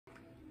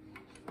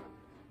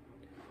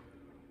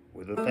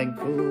With a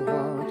thankful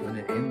heart and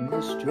an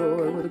endless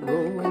joy, with a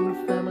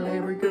growing family,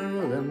 every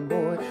girl and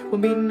boy will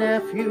be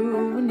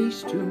nephew and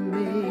niece to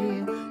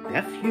me.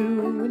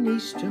 Nephew and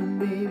niece to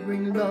me,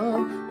 bring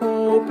love,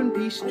 hope, and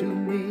peace to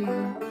me.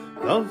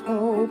 Love,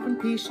 hope, and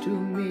peace to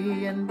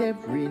me, and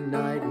every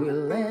night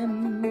will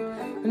end,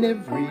 and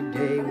every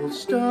day will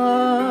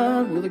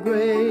start with a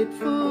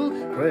grateful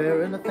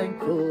prayer and a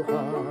thankful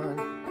heart.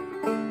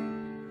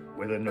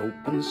 With an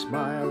open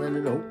smile and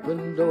an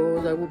open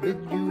door, I will bid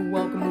you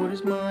welcome. What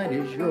is mine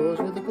is yours.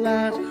 With a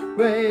glass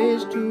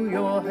raised to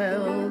your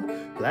health,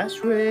 glass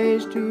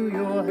raised to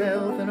your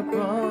health, and a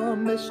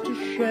promise to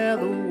share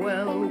the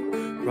wealth,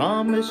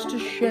 promise to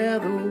share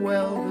the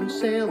wealth, and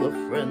sail a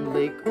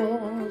friendly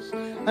course,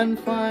 and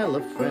file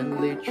a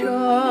friendly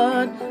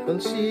chart,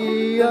 and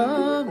sea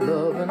of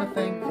love and a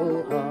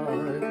thankful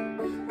heart.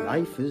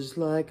 Life is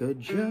like a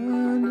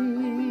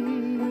journey,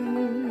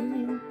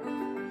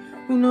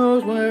 who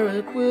knows where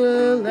it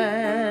will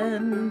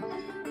end?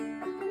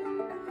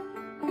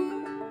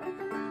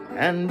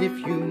 And if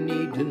you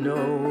need to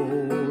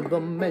know the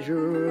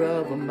measure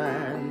of a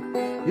man,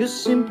 you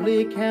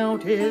simply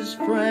count his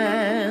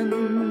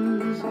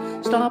friends.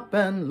 Stop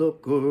and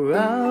look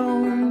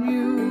around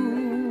you.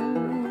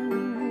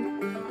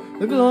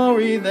 The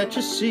glory that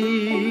you see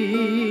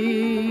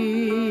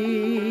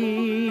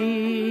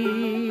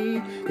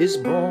is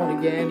born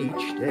again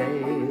each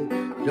day.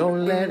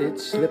 Don't let it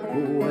slip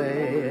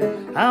away,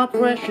 how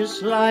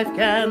precious life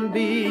can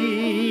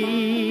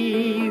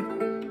be.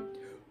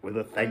 With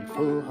a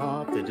thankful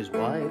heart that is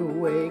wide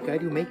awake, I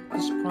do make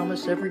this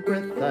promise: every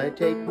breath I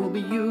take will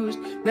be used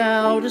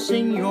now to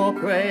sing your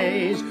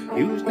praise,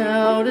 used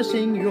now to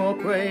sing your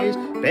praise.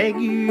 Beg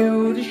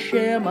you to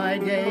share my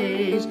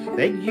days,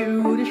 beg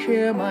you to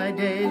share my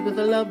days, with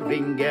a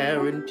loving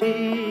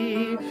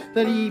guarantee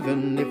that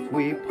even if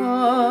we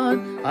part,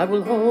 I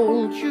will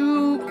hold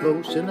you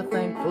close in a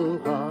thankful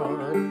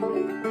heart.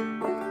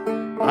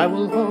 I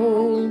will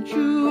hold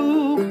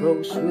you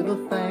close with a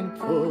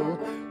thankful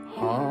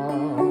heart.